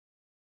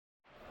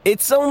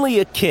It's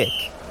only a kick,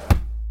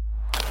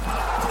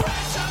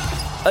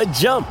 a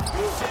jump,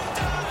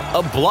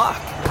 a block.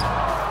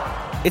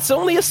 It's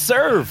only a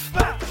serve.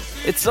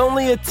 It's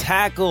only a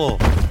tackle,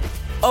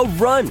 a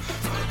run.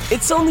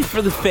 It's only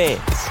for the fans.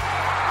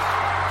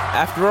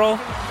 After all,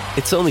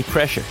 it's only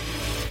pressure.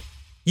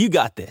 You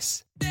got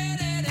this.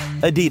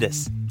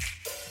 Adidas.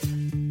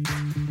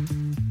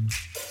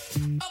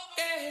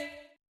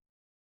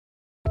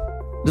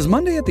 Does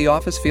Monday at the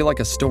office feel like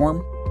a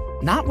storm?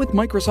 Not with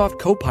Microsoft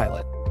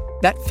Copilot.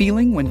 That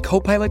feeling when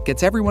Copilot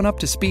gets everyone up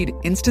to speed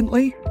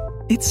instantly?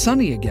 It's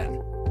sunny again.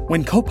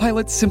 When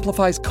Copilot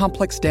simplifies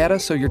complex data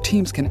so your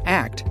teams can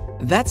act,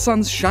 that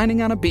sun's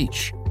shining on a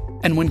beach.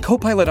 And when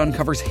Copilot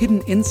uncovers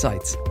hidden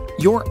insights,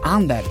 you're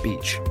on that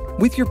beach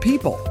with your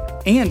people,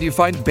 and you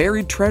find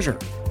buried treasure.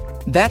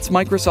 That's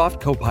Microsoft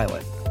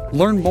Copilot.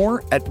 Learn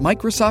more at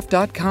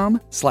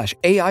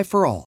Microsoft.com/AI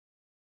for all.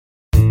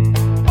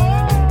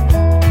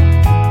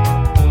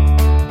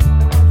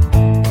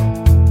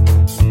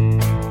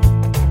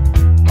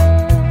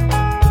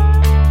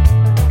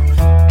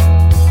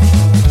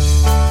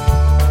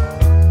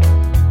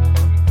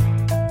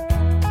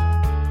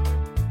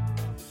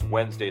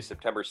 Wednesday,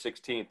 September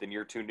 16th, and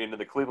you're tuned into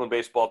the Cleveland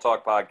Baseball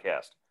Talk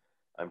podcast.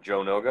 I'm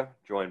Joe Noga,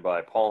 joined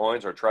by Paul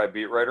Hoynes, our Tribe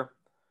beat writer.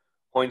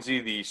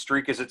 Hoynesy, the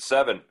streak is at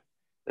 7.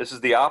 This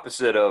is the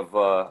opposite of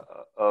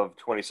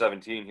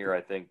 2017 here,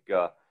 I think.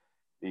 The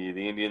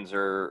Indians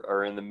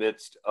are in the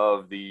midst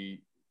of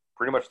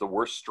pretty much the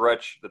worst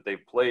stretch that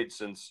they've played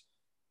since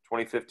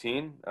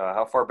 2015.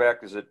 How far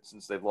back is it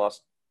since they've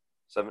lost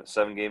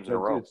seven games in a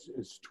row?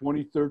 It's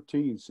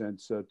 2013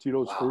 since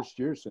Tito's first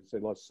year since they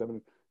lost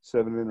seven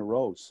in a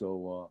row.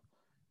 So,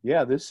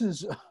 this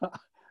is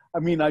 – I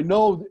mean, I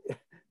know,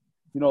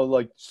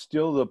 like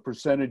still the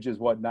percentage is,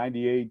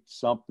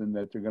 98-something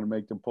that they're going to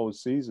make the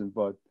postseason.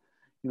 But,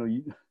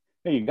 you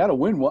got to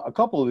win a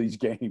couple of these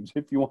games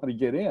if you want to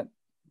get in.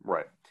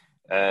 Right.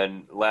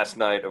 And last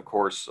night, of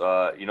course,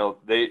 they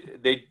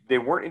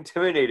weren't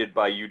intimidated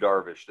by Yu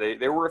Darvish.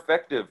 They were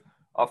effective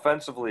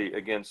offensively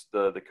against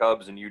the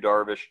Cubs and Yu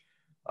Darvish.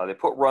 They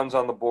put runs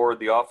on the board.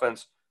 The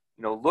offense –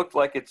 looked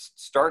like it's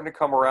starting to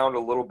come around a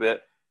little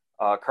bit.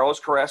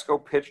 Carlos Carrasco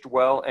pitched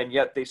well, and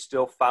yet they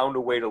still found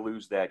a way to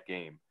lose that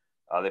game.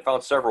 They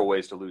found several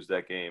ways to lose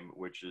that game,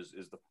 which is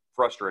the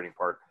frustrating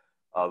part.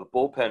 The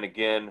bullpen,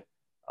 again,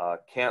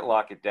 can't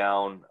lock it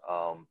down.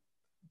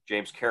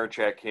 James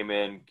Karinchak came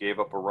in, gave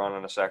up a run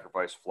on a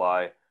sacrifice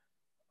fly.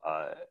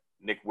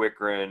 Nick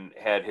Wickren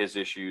had his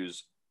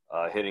issues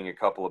hitting a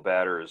couple of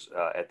batters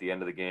at the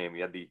end of the game.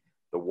 He had the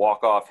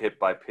walk-off hit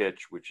by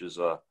pitch, which is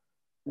a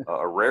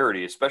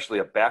rarity, especially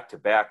a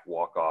back-to-back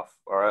walk-off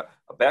or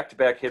a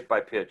back-to-back hit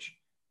by pitch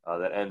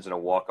that ends in a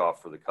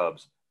walk-off for the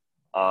Cubs.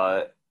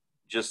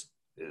 Just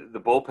the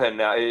bullpen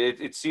now,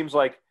 it seems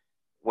like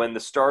when the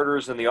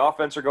starters and the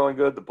offense are going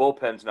good, the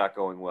bullpen's not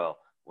going well.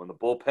 When the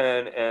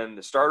bullpen and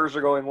the starters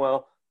are going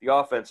well, the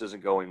offense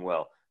isn't going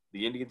well.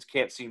 The Indians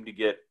can't seem to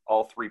get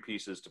all three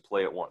pieces to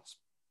play at once.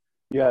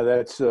 Yeah,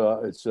 it's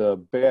a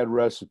bad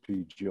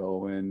recipe,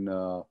 Joe. And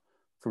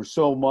for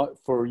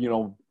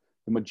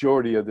the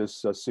majority of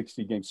this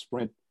 60-game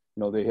sprint,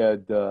 they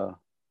had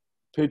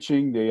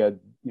pitching, they had,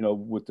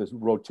 with the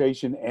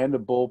rotation and the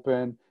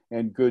bullpen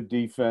and good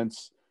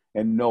defense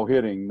and no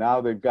hitting. Now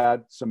they've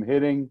got some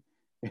hitting,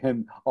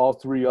 and all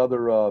three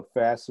other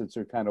facets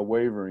are kind of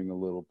wavering a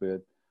little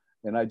bit.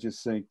 And I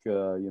just think,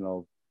 I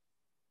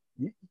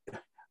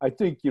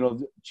think,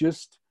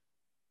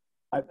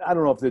 I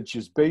don't know if it's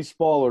just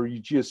baseball or you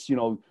just,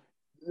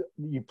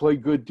 you play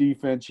good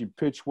defense, you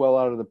pitch well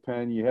out of the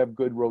pen, you have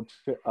good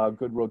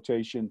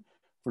rotation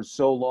for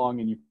so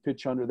long, and you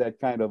pitch under that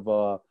kind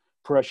of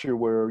pressure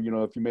where,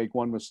 if you make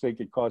one mistake,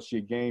 it costs you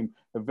a game.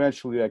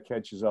 Eventually that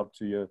catches up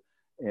to you,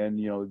 and,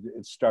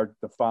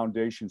 the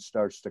foundation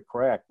starts to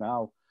crack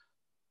now.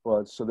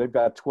 But so they've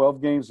got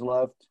 12 games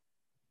left.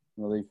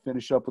 They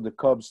finish up with the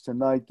Cubs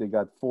tonight. They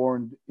got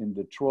 4 in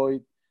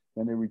Detroit.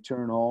 Then they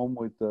return home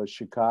with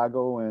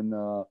Chicago and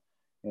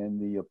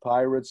the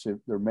Pirates.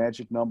 Their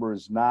magic number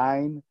is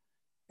 9,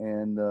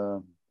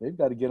 and they've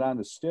got to get on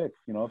the stick,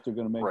 if they're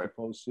going to make the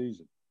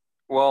postseason.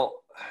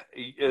 Well,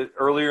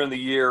 earlier in the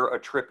year, a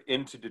trip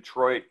into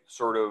Detroit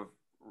sort of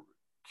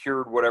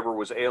cured whatever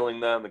was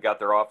ailing them. They got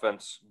their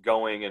offense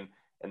going, and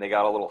they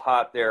got a little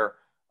hot there.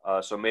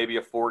 So maybe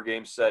a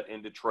 4-game set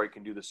in Detroit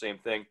can do the same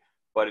thing.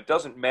 But it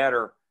doesn't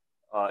matter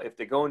if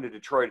they go into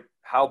Detroit,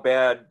 how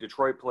bad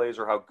Detroit plays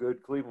or how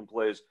good Cleveland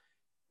plays,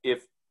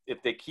 if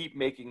they keep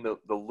making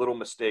the little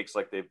mistakes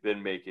like they've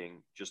been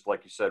making, just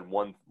like you said,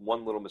 one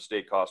little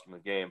mistake cost them the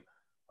game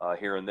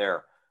here and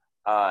there.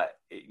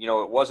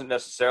 It wasn't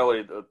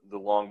necessarily the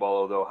long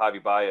ball, although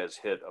Javi Baez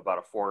hit about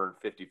a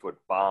 450-foot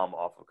bomb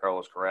off of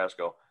Carlos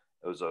Carrasco.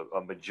 It was a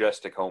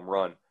majestic home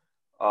run.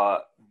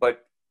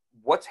 But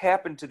what's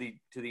happened to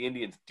the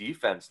Indians'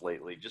 defense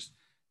lately? Just,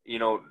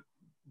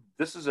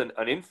 this is an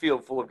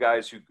infield full of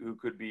guys who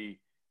could be,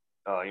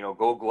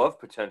 Gold Glove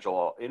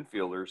potential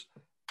infielders.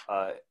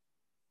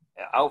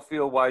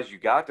 Outfield-wise, you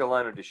got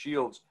Delino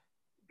DeShields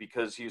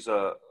because he's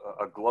a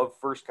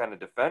glove-first kind of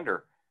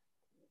defender.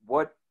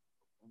 what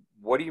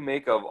do you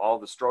make of all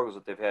the struggles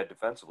that they've had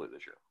defensively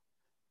this year?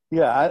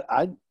 Yeah,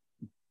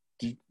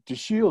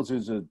 DeShields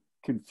is a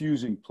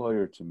confusing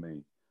player to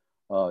me,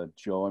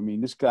 Joe. I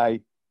mean, this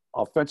guy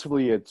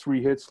offensively had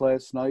 3 hits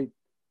last night.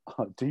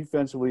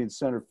 Defensively in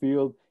center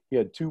field, he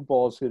had 2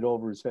 balls hit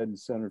over his head in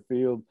center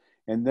field,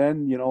 and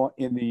then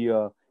in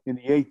the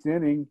 8th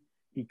inning,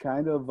 he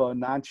kind of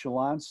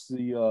nonchalants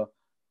the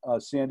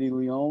Sandy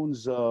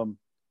Leon's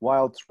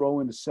wild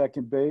throw into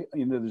second base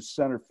into the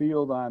center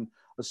field on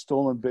a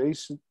stolen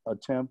base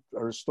attempt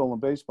or a stolen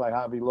base by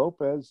Javi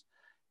Lopez,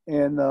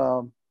 and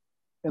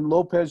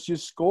Lopez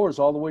just scores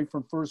all the way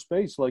from first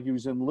base like he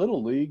was in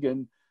Little League,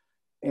 and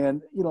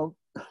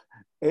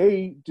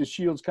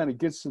DeShields kind of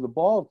gets to the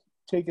ball,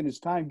 taking his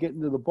time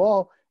getting to the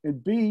ball,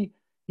 and B,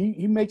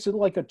 he makes it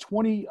like a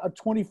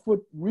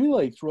 20-foot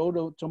relay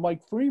throw to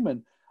Mike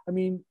Freeman. I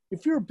mean,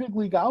 if you're a big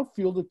league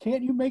outfielder,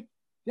 can't you make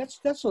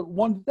that's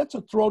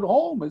a throw to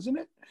home, isn't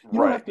it?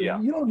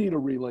 You don't need a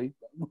relay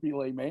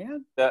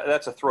man.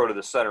 That's a throw to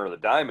the center of the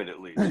diamond at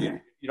least. You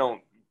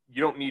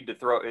don't need to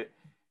throw it.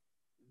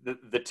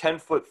 The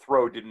 10-foot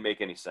throw didn't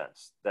make any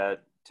sense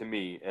that to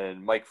me,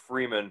 and Mike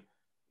Freeman,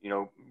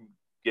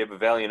 gave a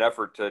valiant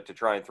effort to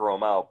try and throw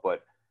him out,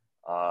 but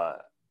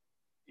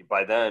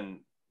by then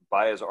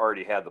Baez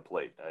already had the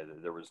plate.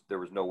 There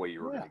was no way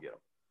you were going to get him.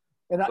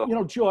 And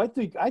so, Joe, I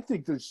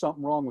think there's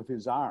something wrong with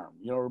his arm,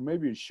 or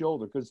maybe his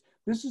shoulder, because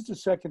this is the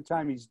second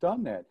time he's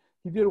done that.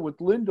 He did it with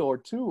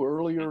Lindor too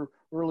earlier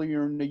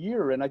in the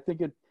year, and I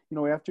think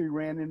after he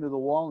ran into the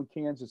wall in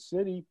Kansas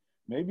City,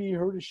 maybe he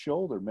hurt his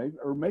shoulder,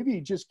 maybe he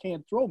just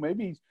can't throw.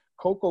 Maybe he's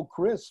Coco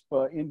Crisp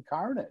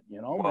incarnate.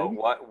 Well,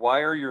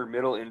 why are your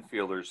middle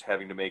infielders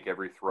having to make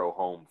every throw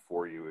home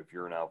for you? If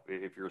you're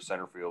a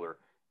center fielder,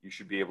 you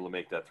should be able to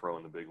make that throw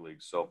in the big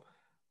leagues. So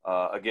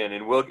again,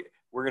 and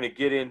we're going to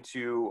get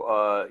into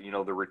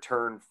the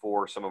return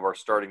for some of our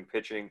starting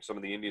pitching, some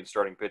of the Indians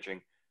starting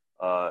pitching,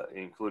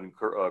 including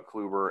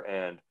Kluber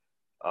and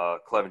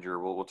Clevenger.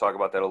 We'll talk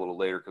about that a little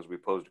later because we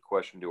posed a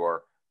question to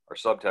our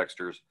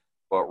subtexters.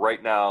 But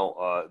right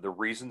now, the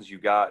reasons you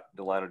got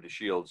Delino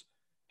DeShields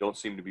don't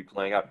seem to be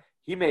playing out.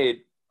 He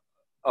made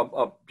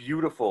a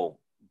beautiful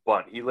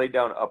bunt. He laid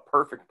down a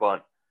perfect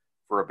bunt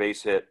for a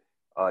base hit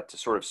to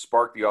sort of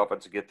spark the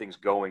offense and get things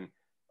going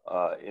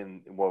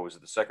in what was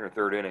it, the second or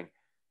third inning.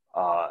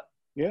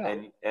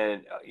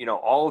 And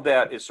all of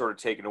that is sort of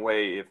taken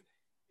away.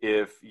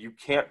 If you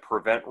can't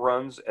prevent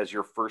runs as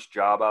your first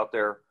job out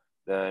there,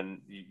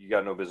 then you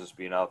got no business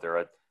being out there.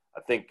 I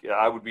think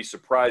I would be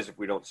surprised if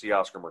we don't see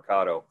Oscar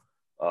Mercado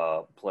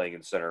playing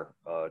in center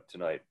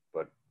tonight,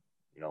 but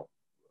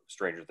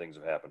stranger things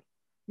have happened.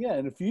 Yeah,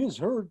 and if he is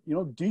hurt,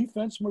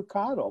 defense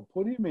Mercado,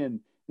 put him in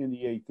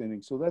the 8th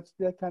inning. So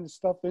that kind of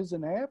stuff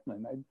isn't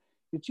happening.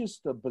 It's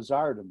just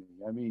bizarre to me.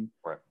 I mean,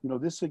 right.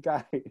 This is a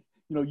guy.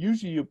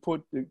 Usually you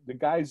put the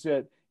guys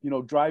that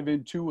drive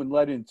in 2 and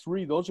let in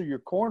 3. Those are your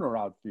corner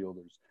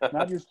outfielders,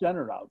 not your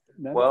center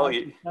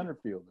center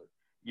fielder.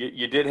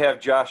 You did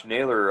have Josh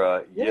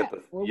Naylor.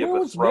 Where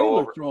was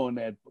Naylor throwing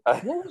that?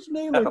 What was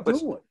Naylor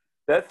doing?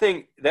 That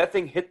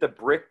thing hit the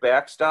brick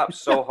backstop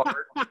so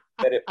hard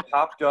that it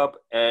popped up,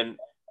 and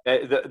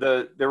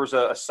there was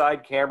a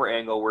side camera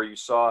angle where you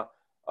saw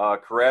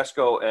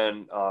Carrasco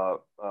and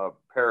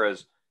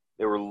Perez.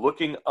 They were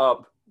looking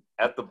up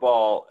at the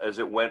ball as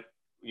it went,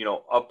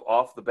 up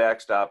off the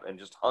backstop and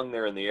just hung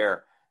there in the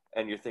air.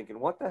 And you're thinking,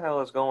 what the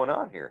hell is going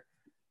on here?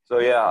 So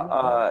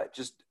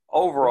just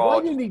overall.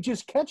 Why didn't he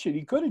just catch it?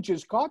 He could have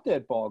just caught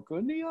that ball,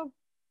 couldn't he?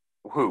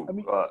 Who? I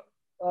mean,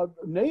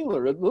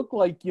 Naylor. It looked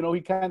like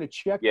he kind of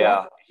checked.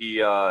 Yeah,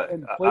 he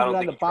and played it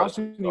on the bounce,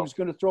 and he was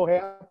going to throw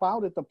half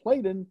out at the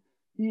plate, and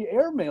he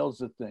airmails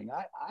the thing.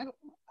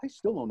 I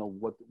still don't know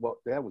what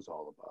that was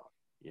all about.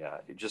 Yeah,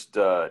 just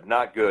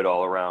not good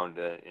all around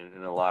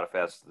in a lot of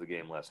facets of the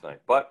game last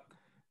night. But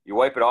you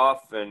wipe it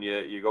off and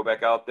you go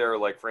back out there,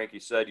 like Frankie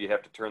said, you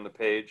have to turn the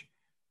page.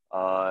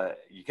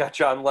 You got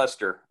John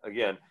Lester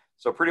again.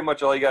 So pretty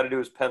much all you got to do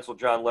is pencil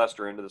John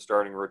Lester into the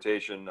starting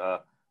rotation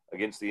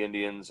against the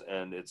Indians,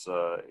 and it's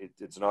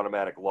an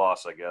automatic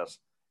loss, I guess.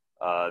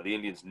 The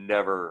Indians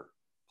never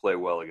play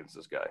well against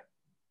this guy.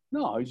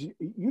 No,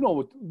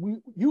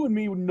 you and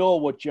me know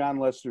what John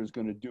Lester is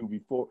going to do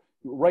before.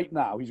 Right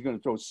now, he's going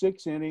to throw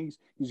 6 innings.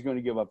 He's going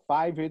to give up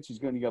 5 hits. He's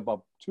going to give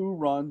up 2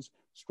 runs,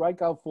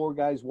 strike out 4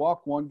 guys,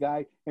 walk 1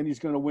 guy, and he's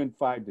going to win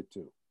 5-2.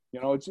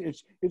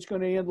 It's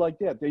going to end like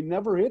that. They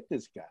never hit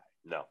this guy.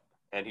 No,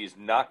 and he's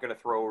not going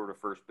to throw over to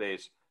first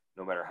base,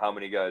 no matter how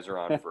many guys are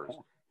on first.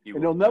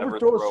 And he'll never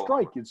throw a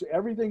strike.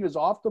 Everything is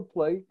off the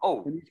plate.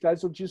 And these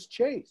guys will just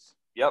chase.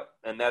 Yep,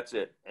 and that's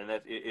it. And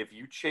that if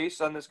you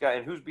chase on this guy,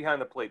 and who's behind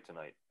the plate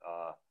tonight?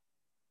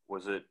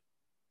 Was it?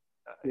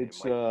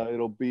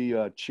 It'll be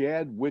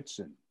Chad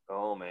Whitson.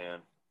 Oh man,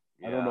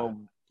 yeah. I don't know.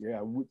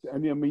 Yeah, I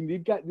mean,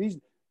 they've got the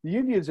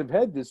Indians have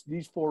had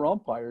these 4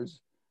 umpires.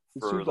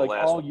 It for seems the like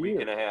last all week year.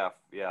 and a half.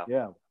 Yeah.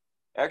 Yeah.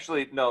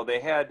 Actually, no, they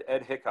had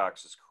Ed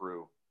Hickox's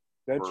crew.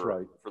 That's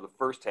right. For the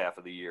first half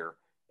of the year,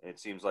 and it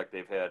seems like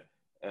they've had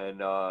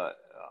and I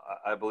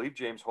believe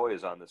James Hoy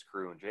is on this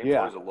crew, and James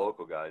Yeah. Hoy's a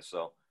local guy,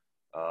 so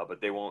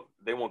but they won't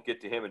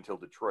get to him until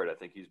Detroit. I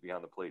think he's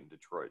behind the plate in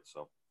Detroit.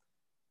 So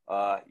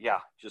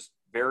yeah, just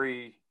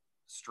very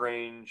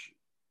strange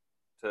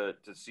to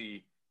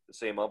see the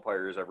same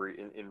umpires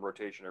in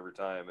rotation every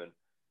time,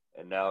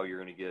 and now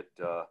you're going to get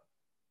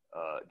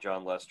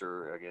John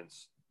Lester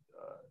against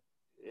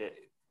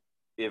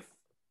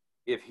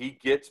if he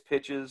gets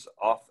pitches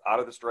out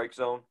of the strike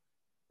zone,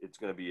 it's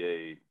going to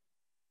be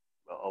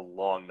a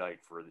long night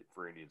for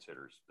Indians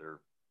hitters.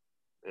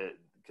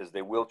 Because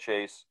they will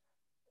chase,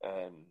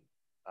 and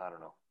I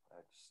don't know.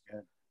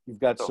 You've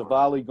got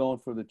Savali going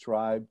for the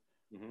Tribe.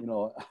 Mm-hmm. You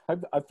know,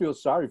 I feel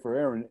sorry for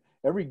Aaron.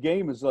 Every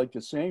game is like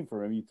the same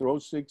for him. He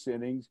throws 6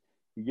 innings.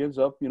 He gives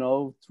up,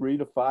 3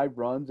 to 5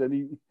 runs, and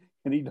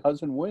he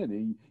doesn't win.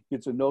 He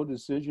gets a no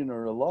decision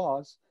or a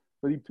loss,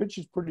 but he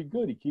pitches pretty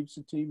good. He keeps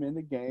the team in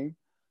the game.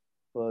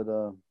 But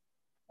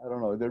I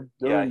don't know.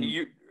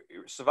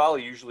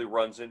 Savali usually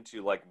runs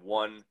into like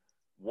one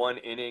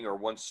inning or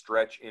one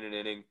stretch in an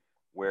inning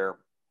where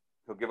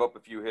he'll give up a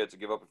few hits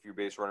and give up a few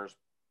base runners,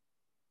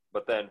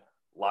 but then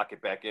lock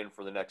it back in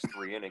for the next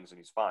 3 innings and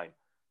he's fine.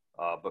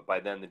 But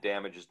by then the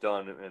damage is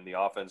done and the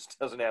offense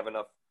doesn't have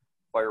enough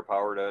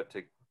firepower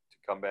to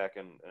come back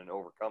and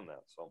overcome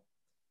that. So,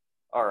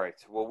 all right.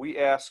 Well, we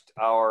asked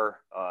our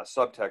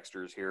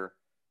subtexters here,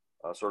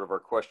 sort of our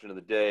question of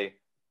the day,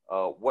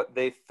 what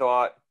they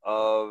thought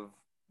of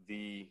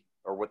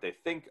what they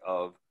think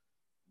of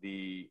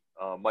the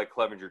Mike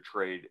Clevinger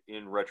trade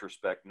in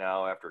retrospect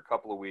now after a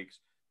couple of weeks.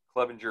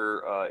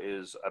 Clevinger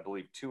is, I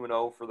believe,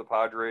 2-0 for the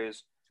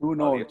Padres.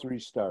 2-0 in 3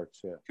 starts,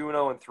 yeah.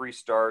 2-0 in 3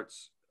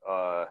 starts.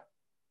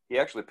 He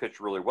actually pitched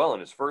really well in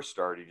his first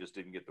start. He just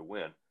didn't get the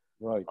win.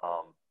 Right.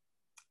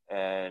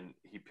 And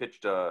he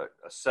pitched a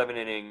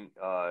 7-inning,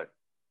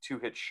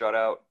 2-hit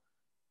shutout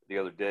the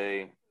other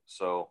day.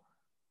 So,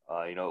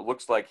 it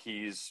looks like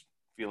he's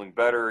feeling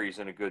better. He's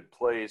in a good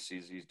place.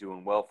 He's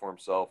doing well for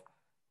himself.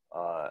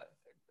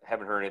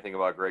 Haven't heard anything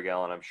about Greg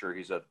Allen. I'm sure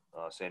he's at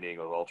San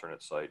Diego's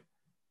alternate site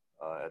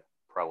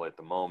probably at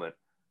the moment.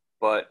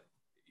 But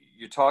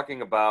you're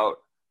talking about,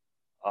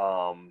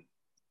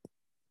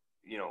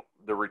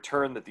 the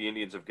return that the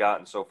Indians have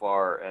gotten so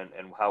far and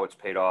how it's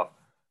paid off.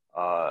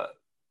 Cal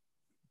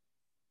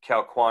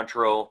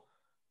Quantrill,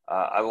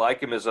 I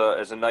like him as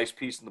a nice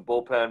piece in the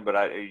bullpen,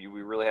 but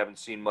we really haven't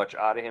seen much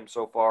out of him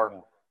so far.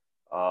 Yeah.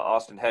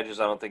 Austin Hedges,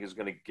 I don't think is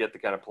going to get the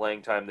kind of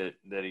playing time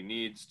that he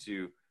needs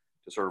to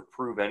sort of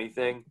prove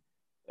anything,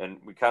 and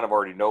we kind of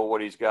already know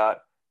what he's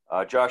got.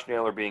 Josh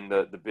Naylor being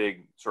the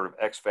big sort of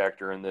X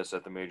factor in this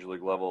at the major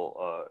league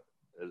level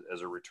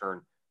as a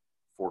return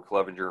for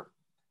Clevinger.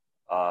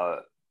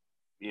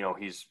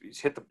 He's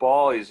hit the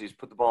ball, he's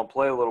put the ball in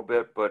play a little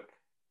bit, but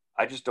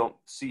I just don't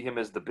see him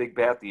as the big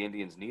bat the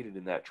Indians needed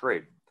in that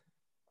trade.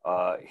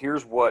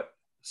 Here's what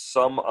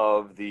some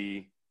of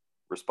the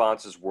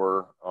responses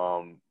were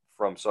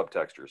from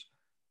subtexters.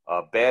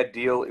 Bad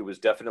deal. It was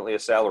definitely a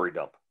salary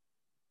dump.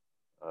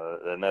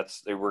 And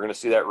we're going to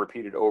see that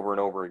repeated over and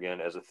over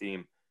again as a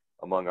theme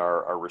among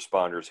our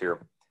responders here.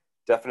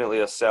 Definitely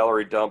a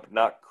salary dump.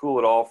 Not cool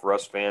at all for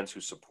us fans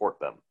who support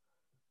them.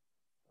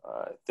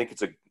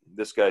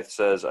 This guy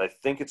says, I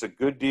think it's a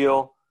good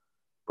deal,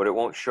 but it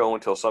won't show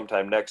until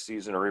sometime next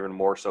season or even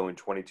more so in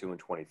 22 and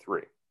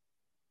 23.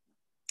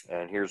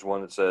 And here's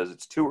one that says,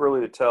 it's too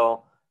early to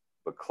tell,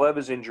 but Clev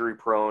is injury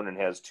prone and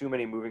has too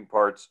many moving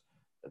parts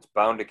that's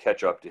bound to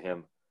catch up to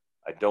him.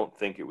 I don't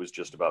think it was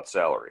just about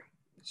salary.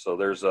 So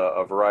there's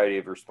a variety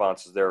of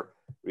responses there.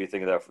 What do you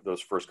think of that for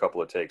those first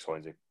couple of takes,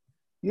 Hoynesy?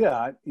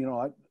 Yeah,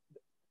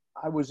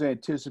 I was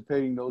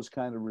anticipating those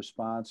kind of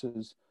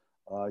responses.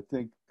 I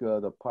think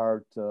the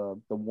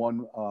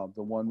one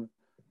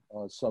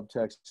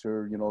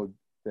subtexter,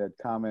 that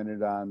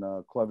commented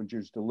on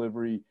Clevinger's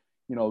delivery,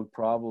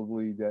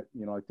 probably that,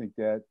 I think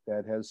that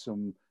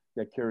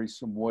carries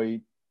some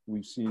weight.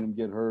 We've seen him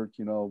get hurt,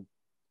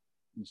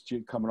 he's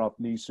coming off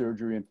knee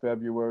surgery in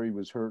February, he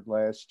was hurt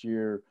last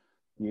year.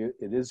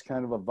 It is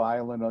kind of a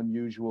violent,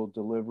 unusual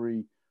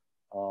delivery.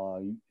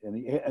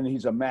 And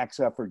he's a max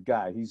effort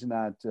guy. He's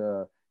not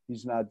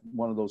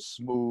one of those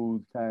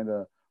smooth kind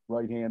of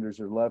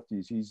right-handers or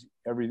lefties. He's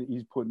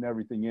putting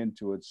everything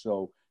into it.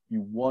 So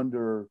you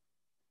wonder,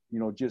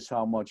 just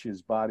how much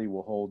his body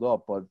will hold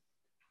up. But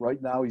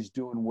right now he's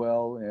doing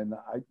well. And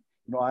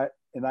I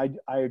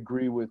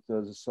agree with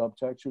the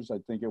subtextures. I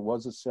think it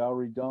was a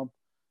salary dump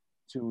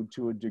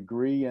to a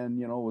degree.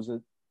 And,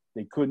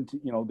 they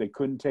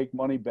couldn't take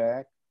money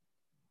back,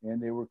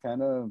 and they were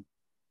kind of,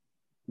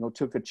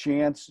 took a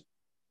chance.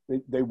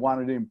 They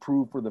wanted to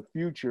improve for the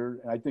future.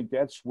 And I think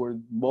that's where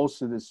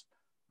most of the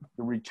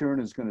return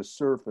is going to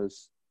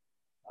surface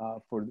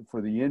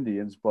for the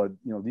Indians. But,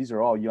 these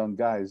are all young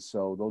guys.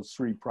 So those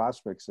 3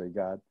 prospects they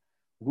got,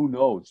 who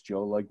knows,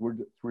 Joe, like we're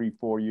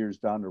 3-4 years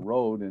down the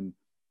road, and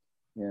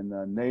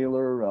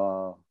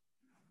Naylor,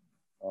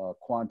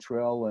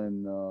 Quantrill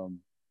and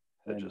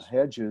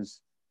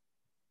Hedges,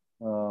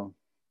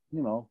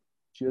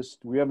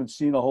 we haven't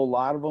seen a whole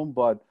lot of them,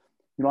 but,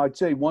 I'd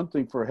say one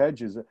thing for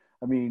Hedges,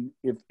 I mean,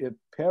 if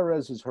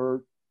Perez is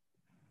hurt,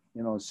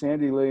 you know,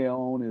 Sandy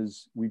Leon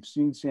is. We've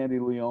seen Sandy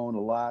Leon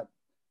a lot.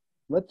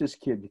 Let this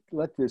kid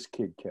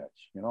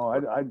catch. You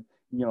know,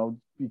 you know,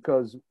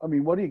 because I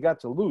mean, what do you got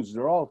to lose?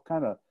 They're all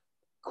kind of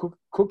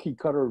cookie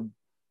cutter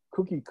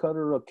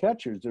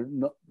catchers.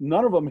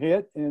 None of them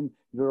hit, and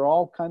they're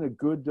all kind of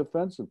good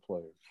defensive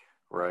players.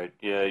 Right.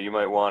 Yeah, you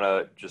might want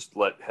to just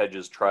let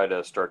Hedges try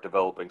to start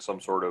developing some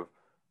sort of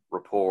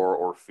rapport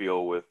or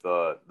feel with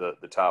the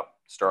top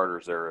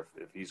starters there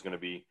if he's going to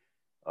be,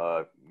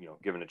 you know,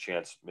 given a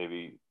chance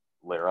maybe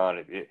later on.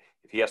 If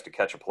he has to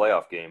catch a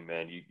playoff game,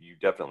 man, you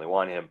definitely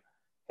want him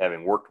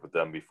having worked with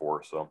them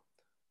before. So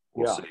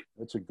we'll see.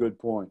 That's a good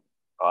point.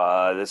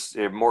 This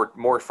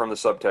more from the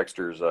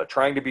subtexters.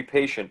 Trying to be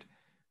patient,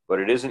 but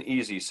it isn't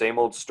easy. Same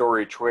old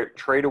story.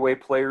 Trade away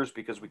players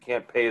because we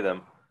can't pay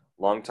them.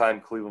 Longtime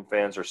Cleveland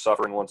fans are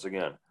suffering once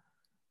again.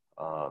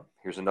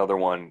 Here's another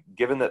one.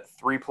 Given that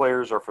 3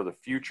 players are for the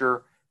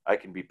future, I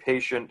can be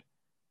patient,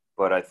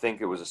 but I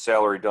think it was a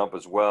salary dump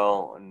as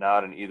well,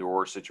 not an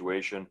either-or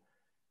situation.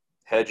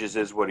 Hedges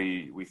is what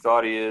we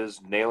thought he is.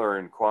 Naylor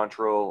and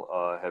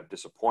Quantrill have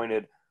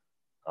disappointed.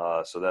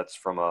 So that's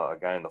from a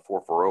guy in the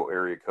 440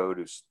 area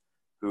code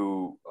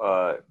who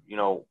you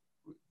know,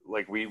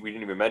 like we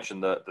didn't even mention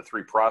the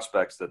 3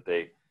 prospects that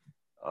they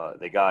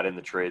got in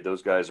the trade.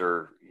 Those guys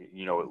are,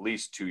 you know, at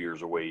least 2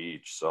 years away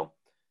each. So,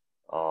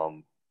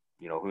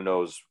 you know, who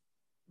knows?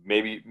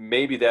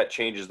 Maybe that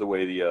changes the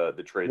way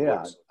the trade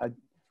looks.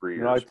 3 years.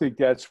 You know, I think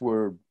that's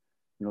where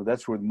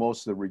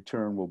most of the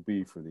return will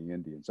be for the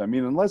Indians. I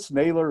mean, unless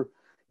Naylor,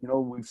 you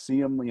know, we see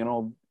him, you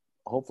know,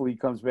 hopefully he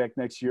comes back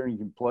next year and he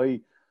can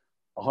play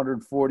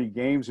 140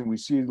 games and we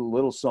see a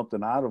little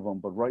something out of him.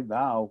 But right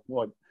now,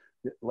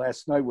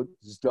 last night with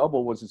his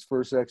double was his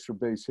first extra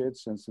base hit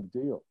since the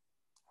deal.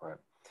 Right.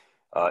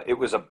 It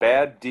was a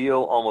bad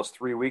deal almost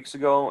 3 weeks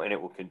ago, and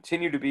it will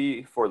continue to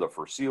be for the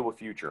foreseeable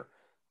future.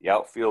 The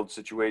outfield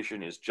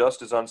situation is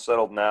just as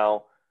unsettled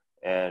now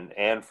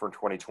and for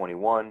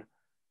 2021.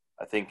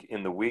 I think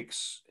in the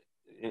weeks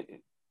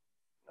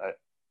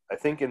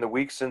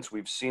since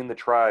we've seen the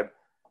Tribe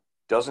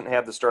doesn't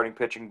have the starting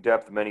pitching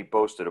depth many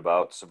boasted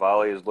about.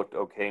 Savali has looked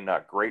okay,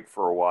 not great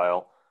for a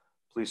while.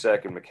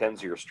 Plesac and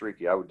McKenzie are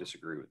streaky. I would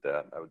disagree with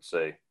that. I would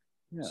say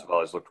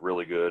Savali's looked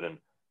really good, and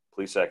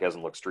Plesac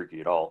hasn't looked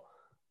streaky at all.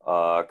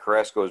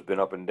 Carrasco has been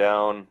up and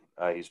down.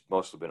 He's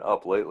mostly been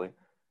up lately.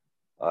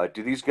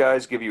 Do these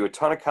guys give you a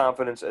ton of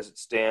confidence as it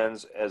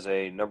stands as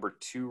a number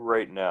 2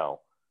 right now?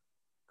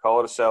 Call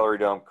it a salary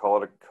dump,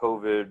 call it a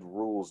COVID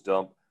rules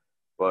dump,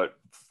 but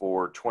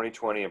for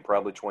 2020 and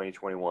probably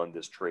 2021,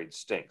 this trade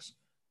stinks.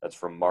 That's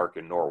from Mark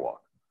in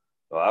Norwalk.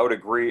 I would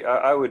agree.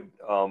 I would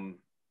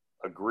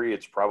agree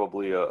it's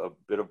probably a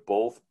bit of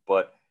both,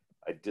 but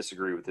I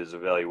disagree with his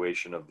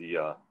evaluation of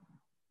the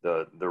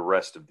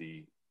rest of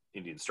the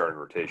Indian starting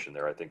rotation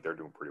there. I think they're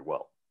doing pretty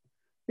well.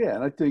 Yeah,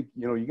 and I think,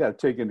 you know, you got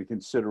to take into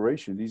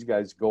consideration these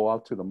guys go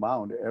out to the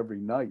mound every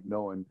night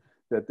knowing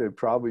that they're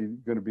probably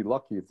going to be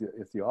lucky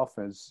if the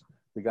offense,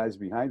 the guys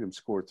behind them,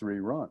 score 3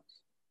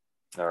 runs.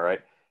 All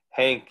right.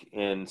 Hank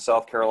in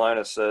South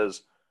Carolina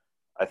says,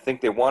 I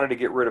think they wanted to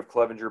get rid of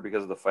Clevenger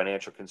because of the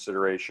financial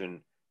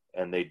consideration,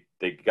 and they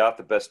got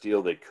the best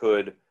deal they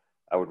could.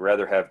 I would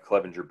rather have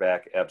Clevenger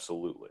back,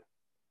 absolutely.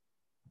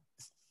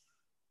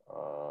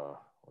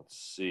 Let's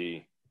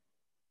see.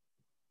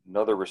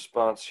 Another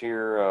response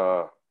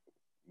here.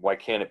 Why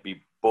can't it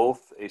be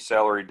both a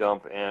salary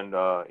dump and,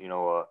 you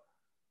know,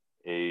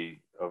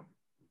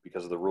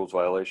 because of the rules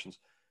violations?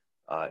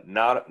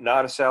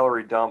 Not a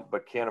salary dump,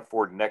 but can't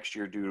afford next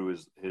year due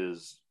to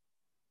his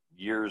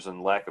years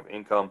and lack of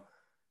income.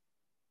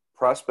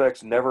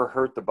 Prospects never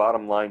hurt the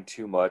bottom line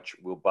too much.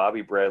 Will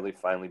Bobby Bradley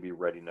finally be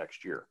ready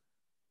next year?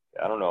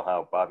 I don't know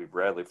how Bobby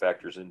Bradley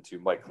factors into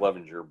Mike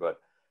Clevenger, but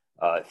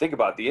think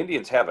about it. The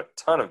Indians have a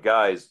ton of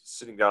guys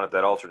sitting down at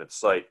that alternate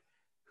site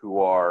who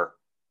are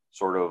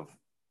sort of,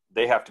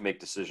 they have to make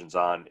decisions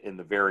on in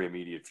the very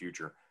immediate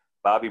future.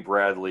 Bobby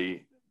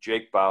Bradley,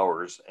 Jake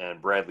Bauers,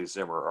 and Bradley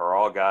Zimmer are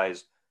all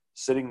guys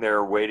sitting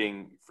there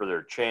waiting for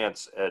their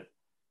chance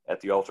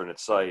at the alternate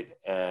site.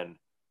 And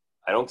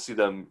I don't see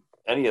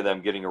any of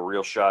them getting a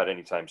real shot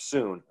anytime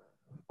soon,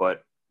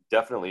 but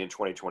definitely in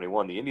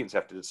 2021, the Indians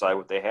have to decide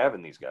what they have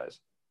in these guys.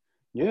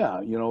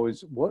 Yeah, you know,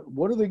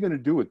 what are they going to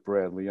do with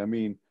Bradley? I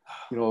mean,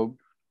 you know,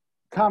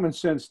 common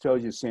sense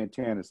tells you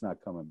Santana's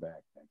not coming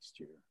back next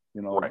year.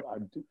 You know, right.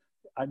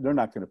 They're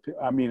not going to.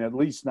 I mean, at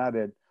least not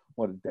at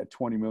that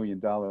 $20 million.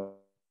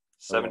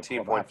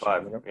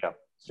 17.5. Yeah.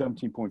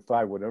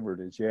 17.5, whatever it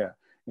is. Yeah,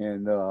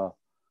 and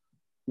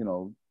you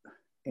know,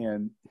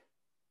 and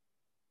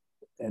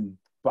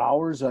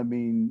Bauers. I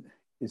mean,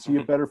 is he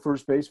a better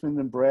first baseman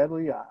than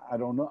Bradley? I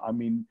don't know. I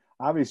mean,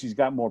 obviously he's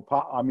got more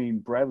power. I mean,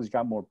 Bradley's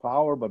got more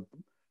power, but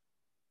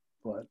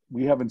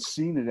we haven't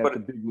seen it at the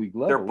big league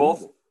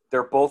level.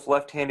 They're both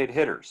left-handed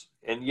hitters,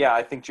 and yeah,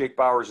 I think Jake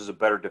Bauers is a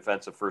better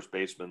defensive first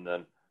baseman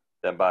than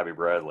Bobby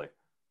Bradley.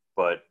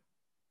 But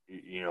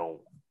you know,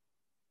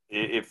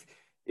 if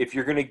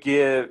you're going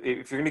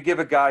to give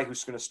a guy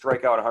who's going to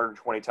strike out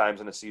 120 times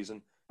in a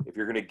season if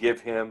you're going to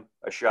give him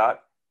a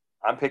shot,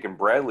 I'm picking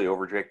Bradley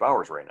over Jake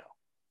Bauers right now.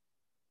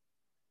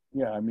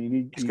 Yeah, I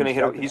mean, he's going to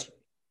hit.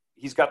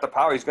 He's got the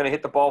power. He's going to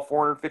hit the ball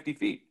 450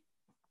 feet.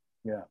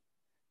 Yeah,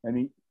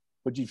 and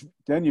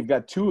then you've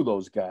got two of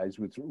those guys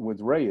with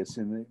Reyes,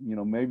 and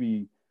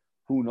maybe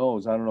who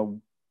knows? I don't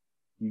know.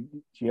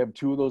 You have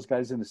two of those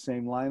guys in the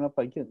same lineup.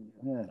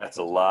 That's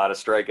a lot of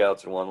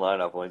strikeouts in one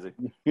lineup, Lindsay.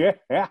 Yeah,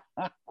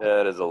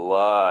 that is a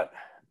lot.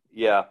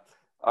 Yeah.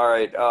 All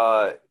right.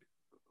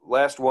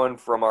 Last one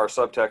from our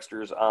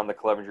subtexters on the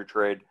Clevinger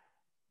trade.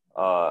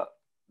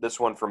 This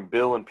one from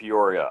Bill in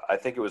Peoria. I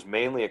think it was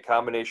mainly a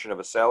combination of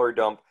a salary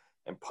dump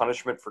and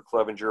punishment for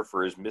Clevinger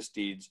for his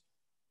misdeeds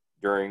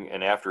during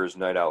and after his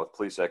night out with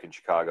Plesac in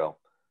Chicago.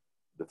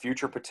 The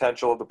future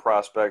potential of the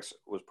prospects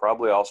was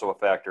probably also a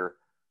factor,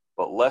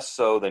 but less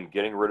so than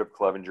getting rid of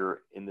Clevinger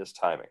in this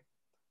timing.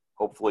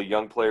 Hopefully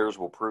young players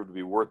will prove to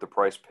be worth the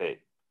price paid.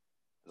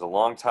 As a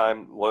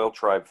longtime loyal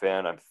Tribe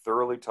fan, I'm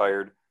thoroughly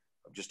tired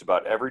of just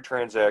about every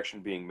transaction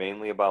being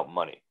mainly about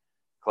money.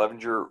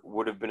 Clevinger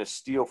would have been a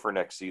steal for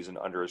next season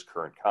under his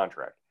current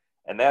contract.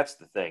 And that's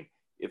the thing.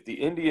 If the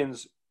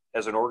Indians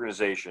as an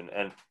organization,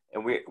 and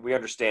we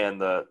understand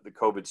the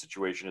COVID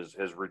situation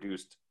has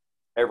reduced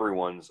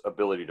everyone's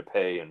ability to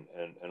pay and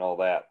all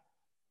that,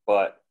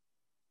 but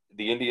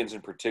the Indians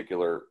in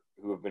particular,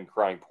 who have been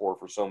crying poor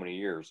for so many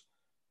years,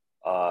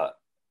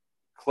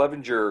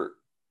 Clevinger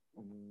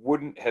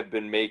wouldn't have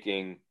been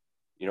making,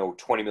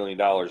 $20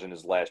 million in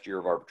his last year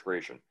of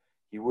arbitration.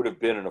 He would have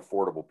been an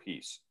affordable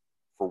piece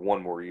for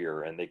one more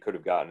year, and they could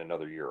have gotten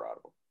another year out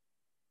of him.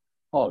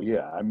 Oh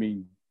yeah, I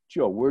mean,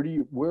 Joe, where do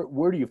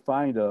you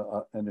find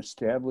an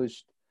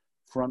established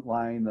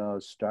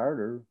frontline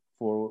starter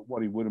for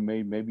what he would have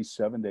made, maybe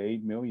 $7 to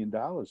 $8 million?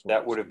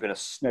 That would have been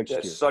such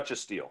a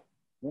steal.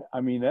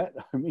 And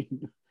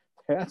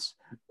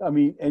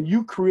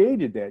you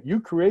created that.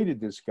 You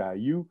created this guy.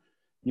 You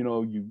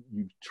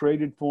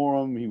traded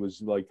for him. He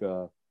was like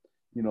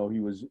he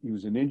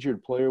was an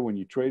injured player when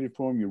you traded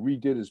for him. You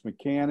redid his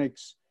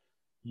mechanics.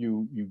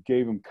 You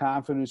gave him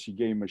confidence. You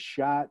gave him a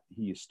shot.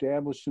 He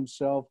established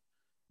himself.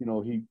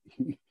 He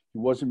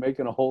wasn't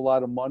making a whole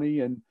lot of money,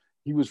 and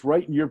he was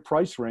right in your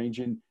price range.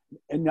 And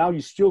now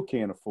you still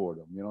can't afford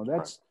him.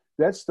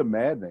 That's the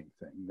maddening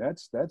thing.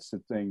 That's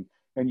the thing.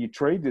 And you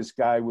trade this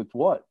guy with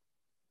what?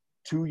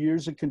 2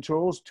 years of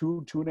controls,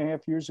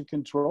 2.5 years of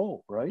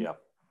control, right? Yeah.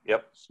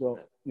 Yep. So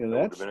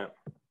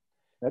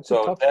that's a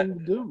tough thing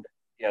to do.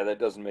 Yeah, that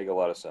doesn't make a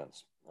lot of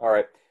sense. All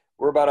right.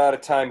 We're about out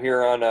of time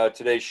here on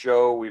today's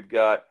show. We've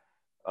got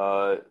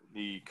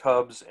the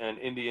Cubs and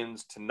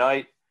Indians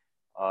tonight,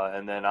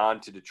 and then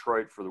on to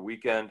Detroit for the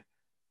weekend.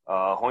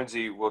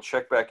 Hoynesy, we'll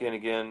check back in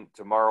again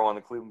tomorrow on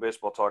the Cleveland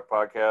Baseball Talk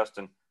podcast,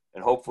 and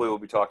hopefully we'll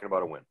be talking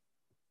about a win.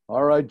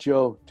 All right,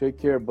 Joe. Take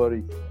care,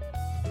 buddy.